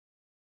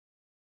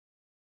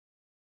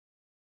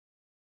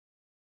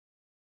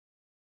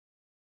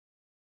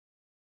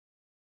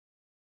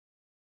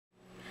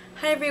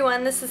Hi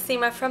everyone, this is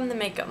Seema from The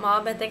Makeup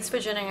Mob and thanks for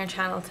joining our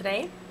channel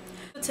today.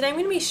 So today I'm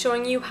going to be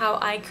showing you how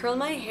I curl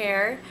my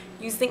hair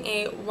using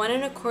a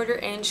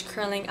 1¼ inch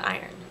curling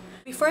iron.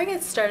 Before I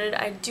get started,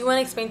 I do want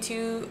to explain to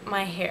you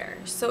my hair.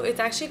 So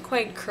it's actually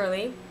quite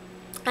curly,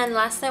 and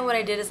last night what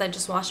I did is I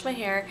just washed my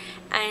hair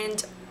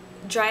and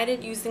dried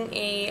it using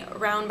a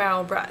round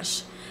barrel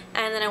brush,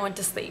 and then I went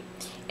to sleep.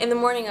 In the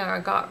morning I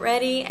got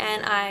ready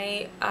and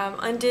I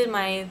undid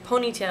my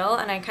ponytail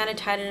and I kind of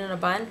tied it in a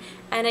bun,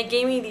 and it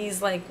gave me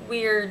these like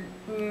weird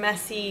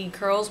messy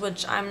curls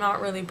which I'm not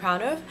really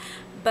proud of,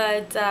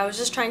 but I was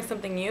just trying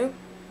something new.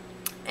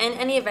 In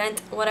any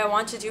event, what I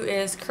want to do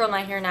is curl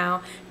my hair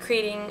now,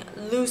 creating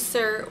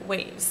looser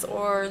waves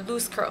or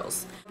loose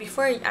curls.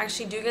 Before I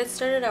actually do get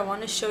started, I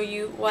want to show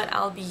you what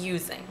I'll be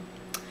using.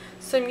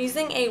 So I'm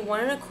using a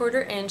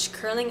 1¼ inch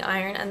curling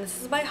iron, and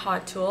this is by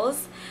Hot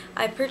Tools.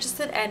 I purchased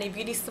it at a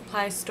beauty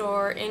supply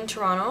store in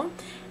Toronto,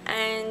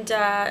 and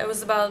it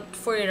was about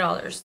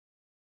 $40.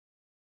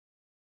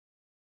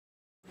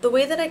 The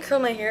way that I curl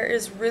my hair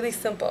is really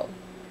simple,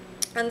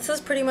 and this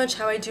is pretty much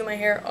how I do my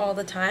hair all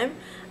the time.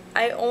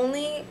 I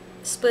only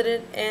split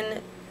it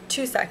in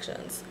two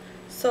sections.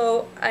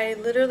 So I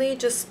literally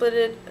just split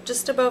it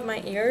just above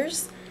my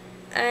ears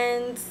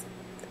and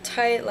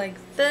tie it like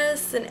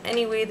this in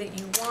any way that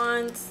you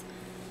want,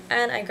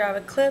 and I grab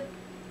a clip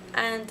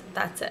and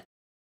that's it.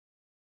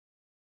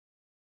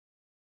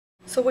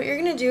 So what you're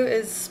gonna do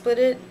is split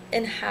it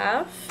in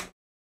half,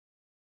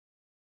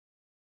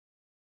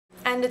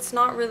 and it's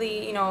not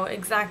really,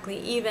 exactly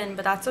even,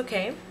 but that's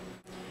okay.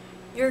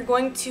 You're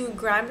going to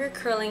grab your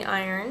curling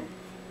iron,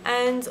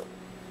 and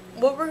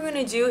what we're going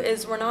to do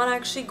is we're not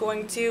actually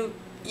going to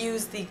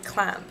use the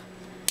clamp.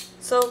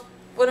 So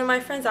one of my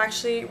friends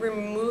actually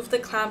removed the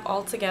clamp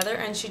altogether,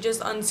 and she just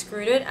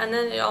unscrewed it, and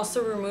then it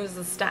also removes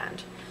the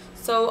stand.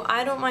 So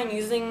I don't mind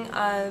using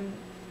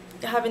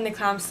having the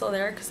clamp still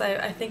there, because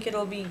I think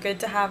it'll be good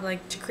to have,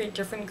 like, to create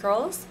different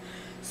curls.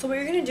 So what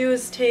you're going to do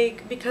is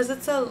take, because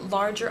it's a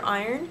larger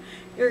iron,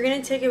 you're going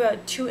to take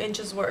about 2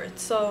 inches worth.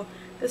 So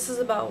this is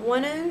about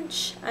 1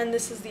 inch and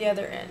this is the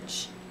other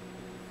inch.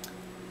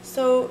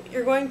 So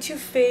you're going to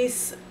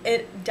face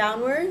it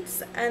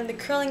downwards, and the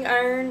curling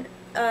iron,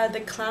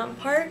 the clamp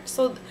part.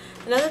 So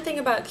another thing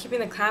about keeping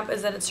the clamp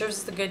is that it serves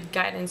as a good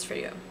guidance for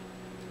you.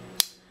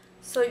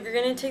 So you're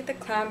going to take the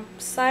clamp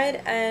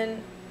side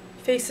and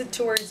face it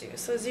towards you.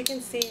 So as you can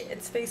see,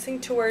 it's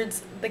facing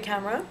towards the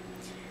camera,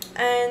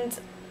 and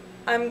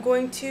I'm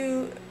going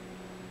to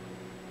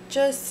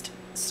just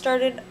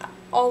start it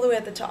all the way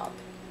at the top,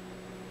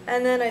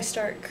 and then I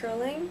start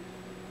curling.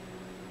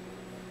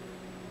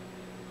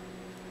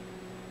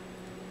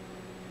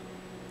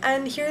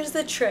 And here's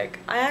the trick.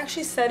 I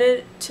actually set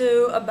it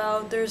to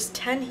about, there's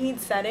 10 heat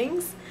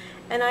settings,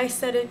 and I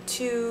set it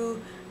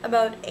to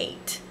about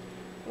 8,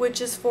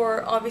 which is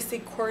for obviously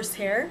coarse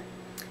hair.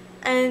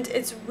 And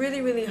it's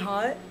really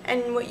hot,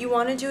 and what you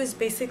want to do is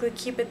basically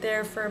keep it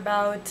there for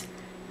about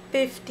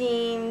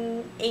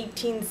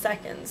 15-18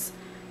 seconds.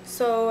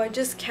 So I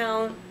just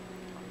count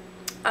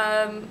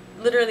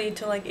literally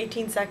to like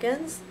 18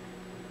 seconds,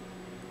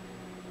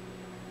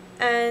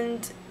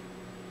 and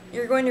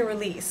you're going to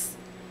release.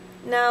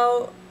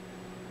 Now,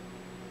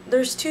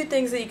 there's two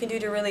things that you can do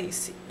to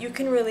release. You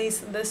can release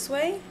this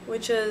way,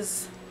 which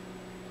is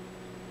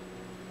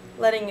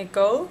letting it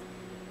go,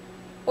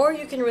 or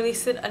you can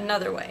release it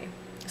another way.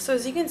 So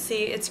as you can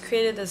see, it's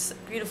created this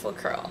beautiful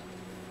curl.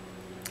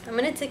 I'm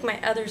going to take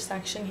my other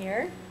section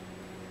here.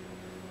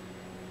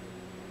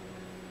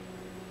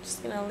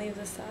 Just going to leave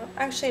this out.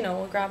 Actually, no,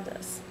 we'll grab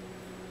this.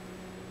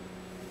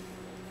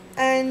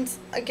 And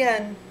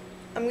again,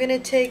 I'm going to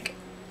take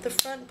the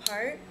front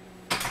part,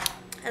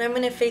 and I'm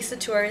going to face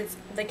it towards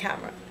the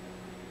camera.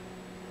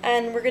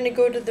 And we're going to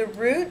go to the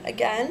root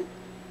again.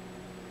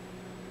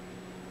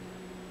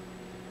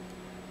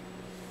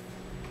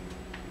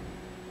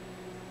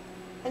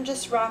 And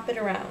just wrap it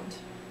around.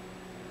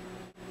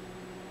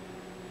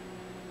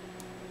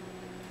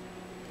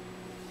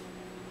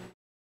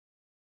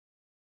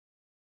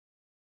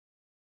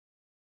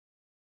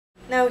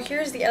 Now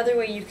here's the other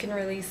way you can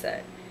release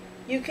it.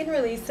 You can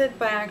release it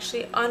by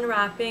actually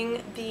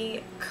unwrapping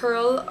the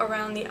curl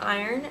around the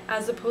iron,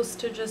 as opposed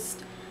to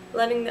just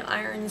letting the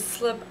iron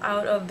slip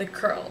out of the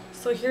curl.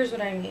 So here's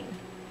what I mean.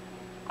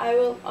 I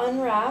will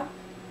unwrap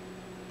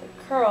the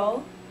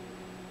curl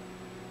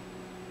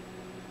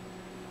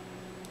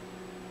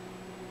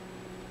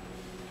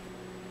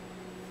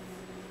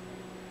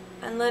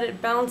and let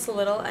it bounce a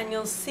little, and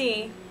you'll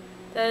see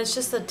that it's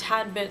just a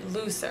tad bit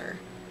looser,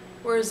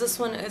 whereas this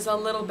one is a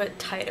little bit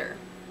tighter.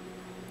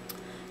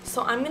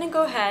 So I'm going to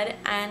go ahead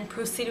and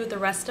proceed with the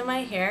rest of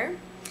my hair,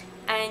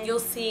 and you'll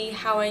see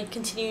how I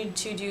continue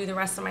to do the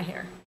rest of my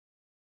hair.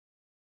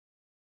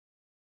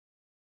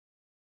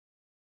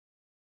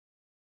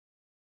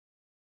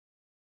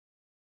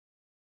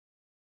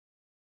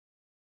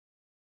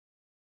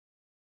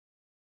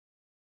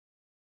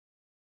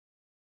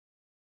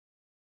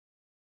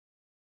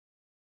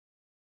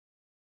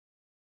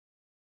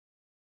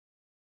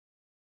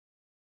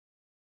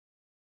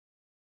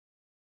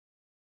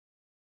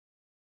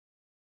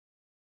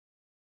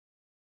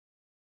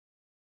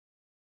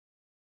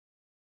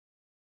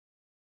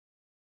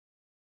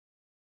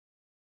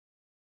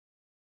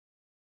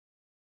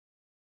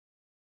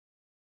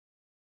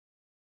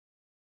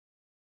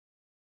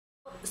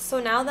 So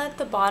now that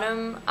the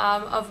bottom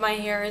of my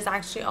hair is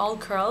actually all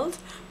curled,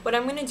 what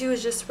I'm going to do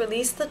is just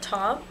release the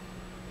top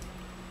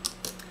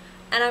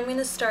and I'm going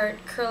to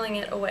start curling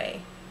it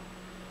away.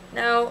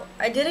 Now,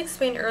 I did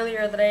explain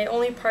earlier that I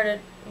only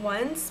parted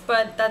once,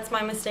 but that's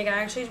my mistake. I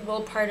actually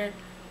will part it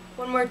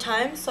one more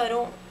time so I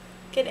don't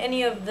get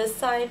any of this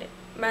side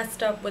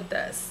messed up with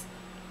this.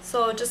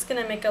 So just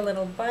going to make a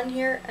little bun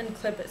here and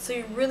clip it. So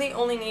you really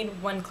only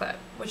need one clip,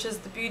 which is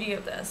the beauty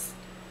of this.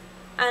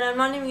 And I'm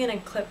not even going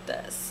to clip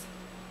this.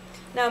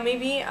 Now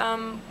maybe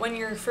when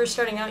you're first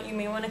starting out you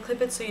may want to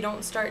clip it so you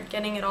don't start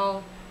getting it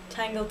all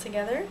tangled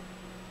together.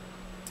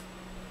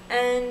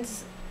 And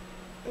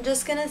I'm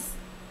just going to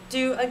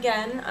do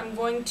again, I'm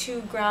going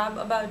to grab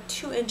about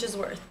 2 inches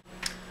worth.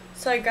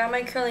 So I grab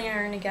my curling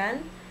iron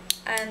again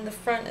and the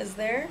front is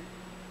there.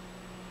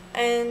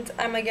 And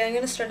I'm again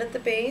going to start at the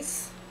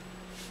base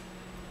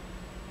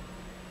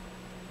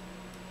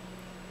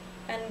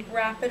and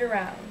wrap it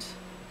around.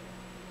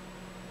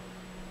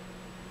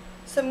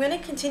 So I'm going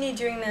to continue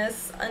doing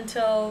this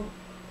until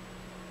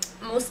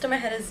most of my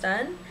head is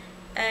done,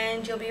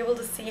 and you'll be able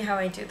to see how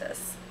I do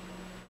this.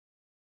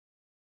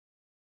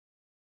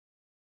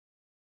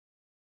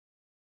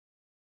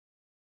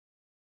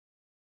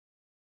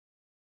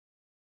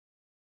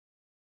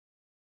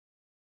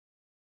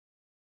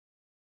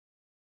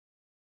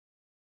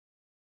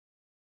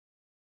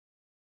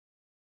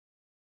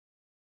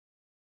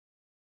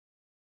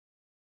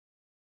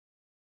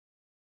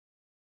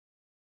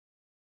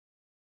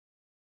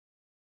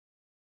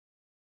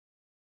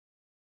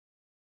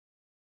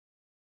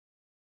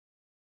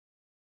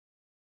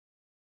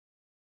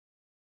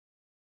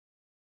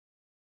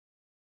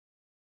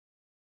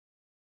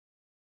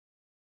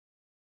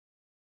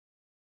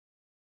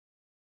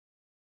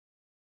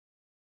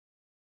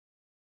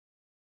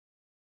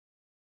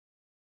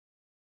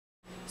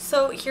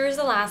 So here's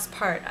the last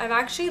part. I've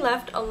actually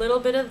left a little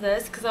bit of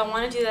this because I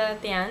want to do that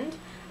at the end,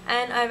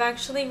 and I've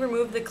actually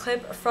removed the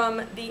clip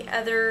from the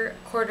other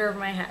quarter of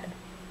my head,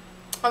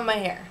 of my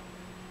hair.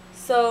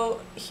 So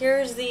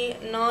here's the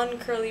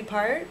non-curly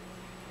part,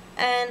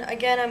 and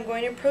again I'm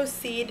going to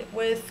proceed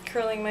with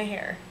curling my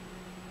hair.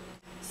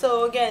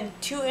 So again,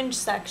 2-inch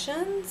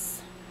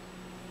sections.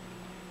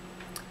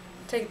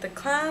 Take the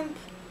clamp,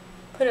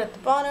 put it at the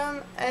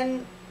bottom,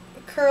 and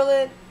curl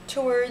it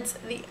towards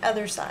the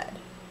other side.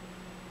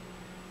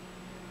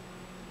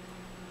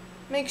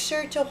 Make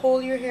sure to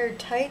hold your hair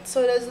tight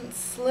so it doesn't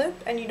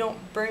slip and you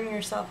don't burn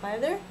yourself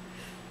either.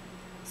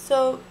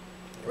 So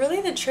really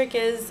the trick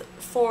is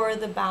for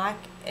the back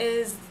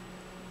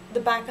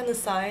on the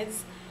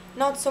sides,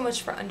 not so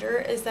much for under,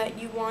 is that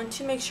you want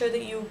to make sure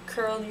that you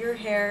curl your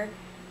hair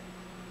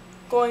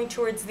going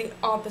towards the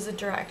opposite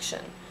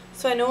direction.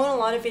 So I know in a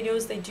lot of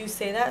videos they do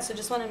say that, so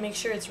just want to make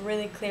sure it's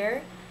really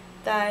clear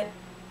that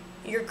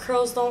your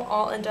curls don't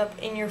all end up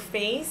in your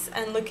face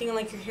and looking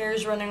like your hair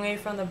is running away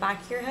from the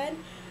back of your head.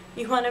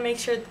 You want to make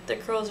sure that the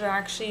curls are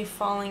actually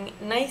falling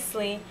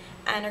nicely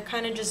and are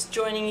kind of just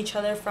joining each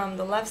other from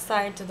the left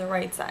side to the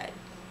right side.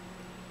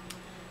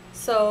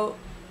 So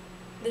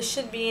this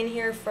should be in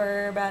here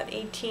for about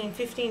 15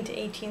 to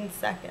 18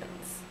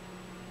 seconds.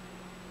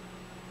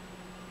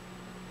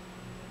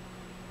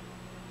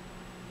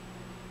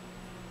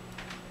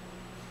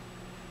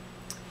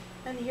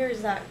 And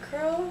here's that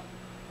curl.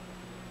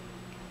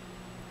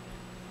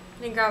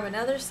 Then grab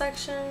another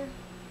section.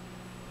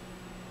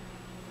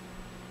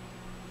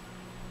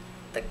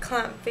 The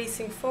clamp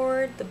facing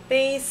forward, the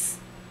base,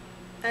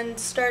 and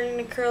starting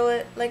to curl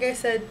it, like I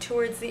said,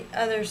 towards the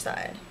other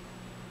side.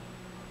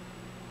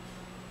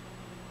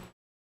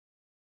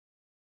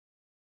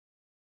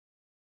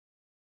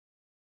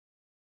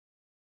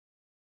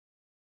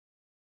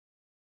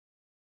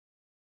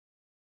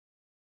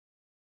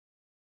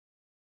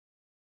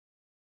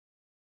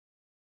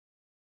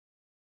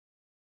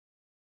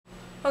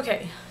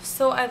 Okay,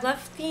 so I've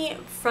left the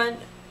front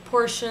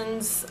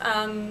portions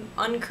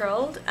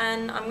uncurled,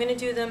 and I'm going to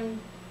do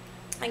them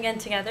again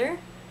together.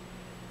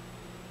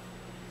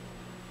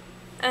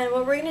 And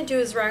what we're going to do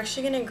is we're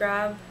actually going to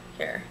grab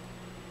here.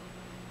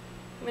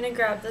 I'm going to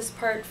grab this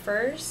part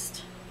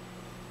first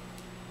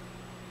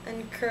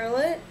and curl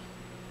it.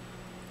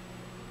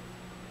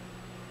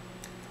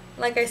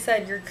 Like I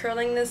said, you're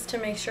curling this to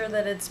make sure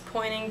that it's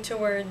pointing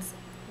towards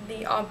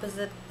the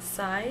opposite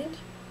side.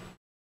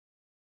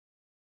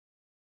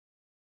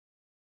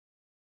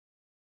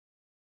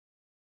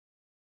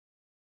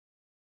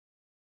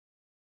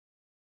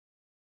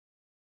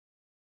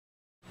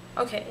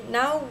 Okay,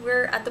 now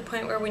we're at the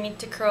point where we need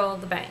to curl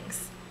the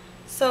bangs.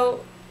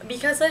 So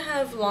because I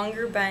have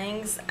longer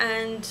bangs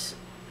and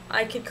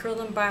I could curl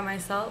them by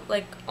myself,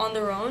 like on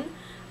their own,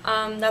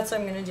 that's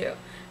what I'm going to do.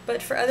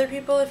 But for other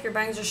people, if your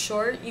bangs are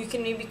short, you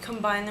can maybe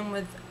combine them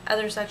with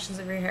other sections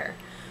of your hair.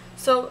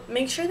 So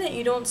make sure that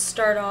you don't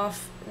start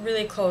off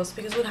really close,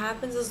 because what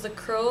happens is the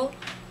curl,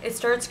 it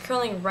starts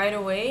curling right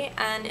away,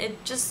 and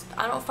it just,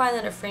 I don't find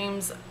that it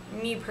frames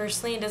me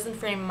personally. It doesn't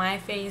frame my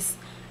face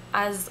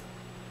as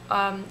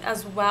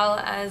well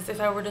as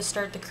if I were to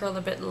start the curl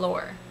a bit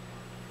lower.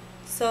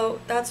 So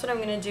that's what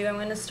I'm going to do. I'm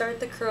going to start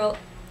the curl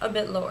a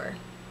bit lower.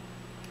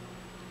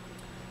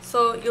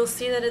 So you'll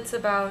see that it's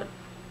about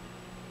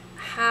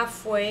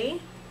halfway.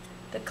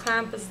 The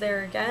clamp is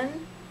there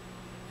again.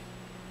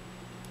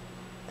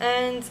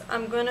 And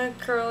I'm gonna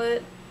curl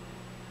it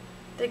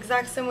the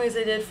exact same way as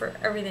I did for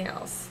everything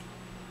else.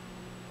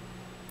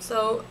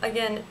 So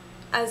again,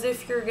 as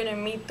if you're gonna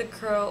meet the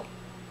curl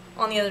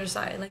on the other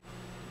side. Like,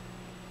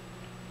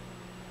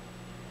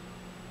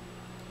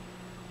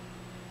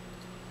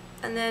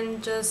 and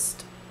then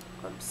just,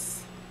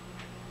 whoops,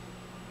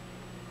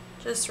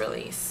 just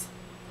release.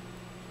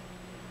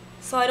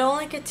 So I don't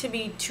like it to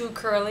be too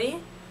curly,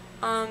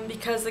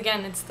 because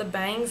again, it's the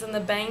bangs, and the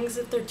bangs,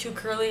 if they're too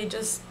curly,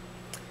 it's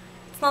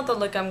not the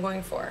look I'm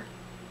going for.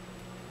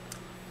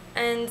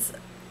 And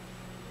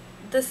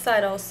this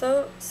side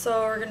also,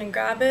 so we're gonna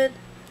grab it,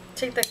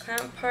 take the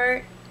clamp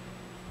part,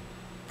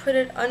 put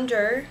it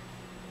under,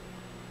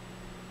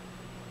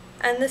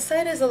 and this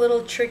side is a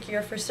little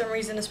trickier for some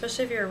reason,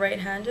 especially if you're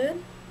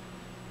right-handed.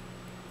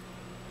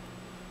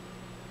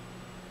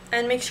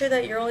 And make sure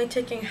that you're only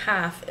taking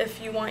half if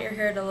you want your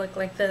hair to look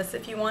like this.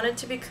 If you want it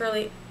to be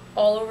curly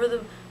all over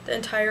the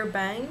entire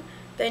bang,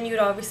 then you'd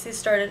obviously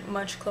start it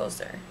much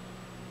closer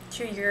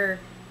to your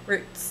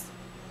roots.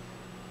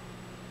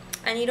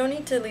 And you don't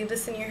need to leave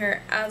this in your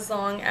hair as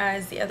long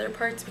as the other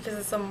parts because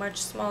it's a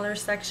much smaller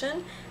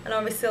section and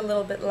obviously a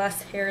little bit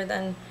less hair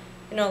than,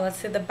 you know, let's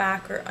say the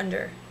back or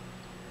under.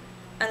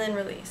 And then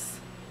release.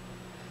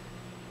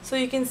 So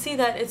you can see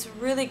that it's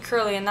really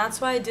curly, and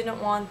that's why I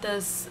didn't want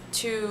this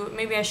to,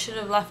 maybe I should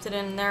have left it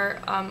in there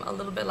a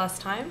little bit less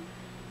time,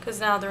 because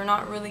now they're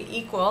not really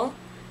equal.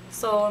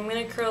 So I'm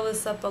going to curl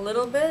this up a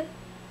little bit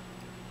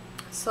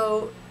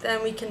so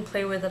then we can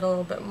play with it a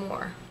little bit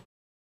more.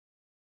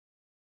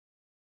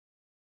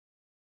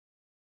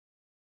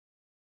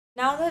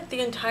 Now that the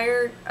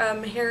entire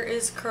hair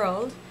is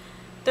curled,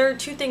 there are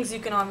two things you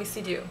can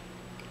obviously do.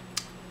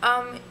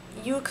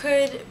 You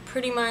could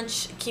pretty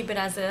much keep it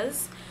as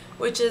is,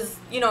 which is,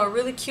 you know, a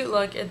really cute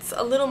look. It's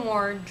a little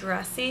more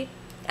dressy,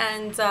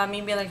 and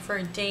maybe like for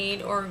a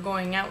date or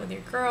going out with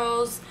your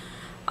girls.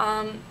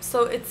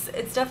 So it's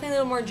definitely a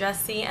little more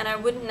dressy, and I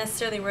wouldn't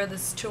necessarily wear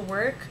this to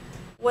work.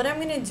 What I'm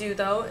gonna do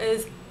though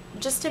is,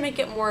 just to make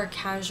it more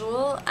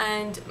casual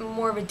and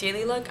more of a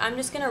daily look, I'm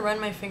just gonna run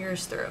my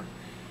fingers through.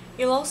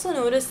 You'll also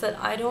notice that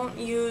I don't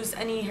use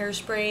any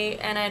hairspray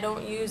and I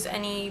don't use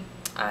any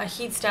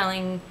heat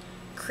styling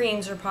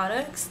creams or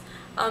products.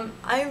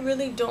 I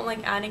really don't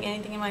like adding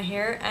anything in my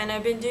hair, and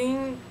I've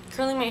been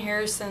curling my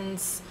hair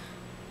since,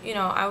 you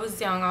know, I was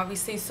young,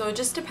 obviously. So it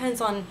just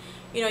depends on,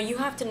 you know, you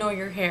have to know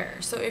your hair.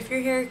 So if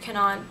your hair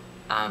cannot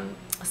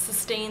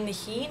sustain the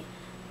heat,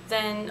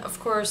 then of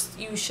course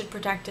you should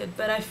protect it.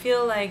 But I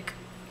feel like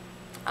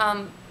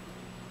I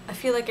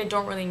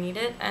don't really need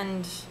it,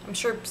 and I'm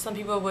sure some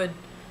people would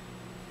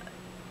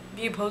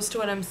be opposed to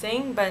what I'm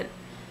saying, but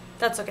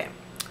that's okay.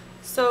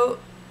 So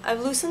I've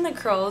loosened the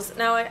curls.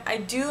 Now I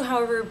do,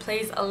 however,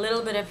 place a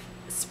little bit of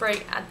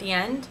spray at the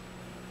end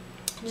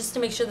just to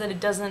make sure that it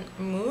doesn't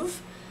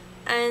move,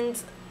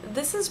 and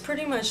this is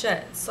pretty much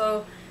it.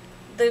 So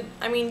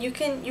I mean, you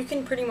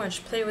can pretty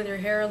much play with your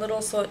hair a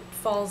little so it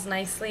falls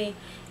nicely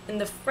in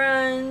the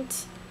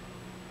front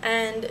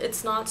and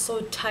it's not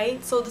so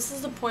tight. So this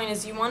is the point,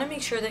 is you want to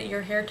make sure that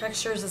your hair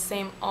texture is the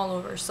same all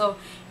over. So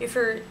if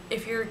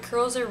your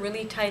curls are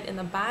really tight in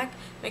the back,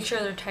 make sure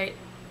they're tight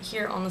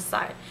here on the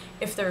side.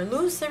 If they're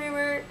loose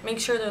everywhere,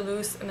 make sure they're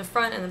loose in the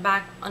front and the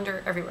back,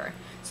 under, everywhere.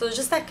 So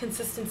just that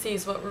consistency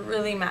is what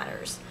really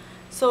matters.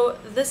 So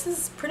this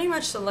is pretty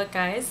much the look,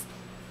 guys.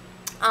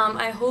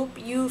 I hope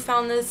you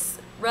found this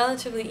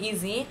relatively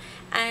easy,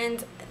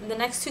 and the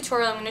next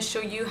tutorial I'm going to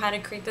show you how to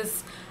create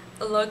this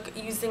look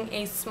using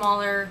a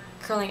smaller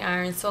curling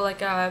iron, so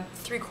like a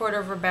 3/4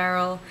 of a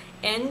barrel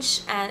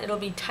inch, and it'll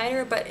be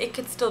tighter but it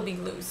could still be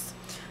loose.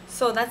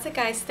 So that's it,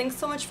 guys. Thanks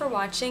so much for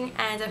watching,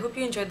 and I hope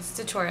you enjoyed this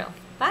tutorial.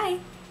 Bye!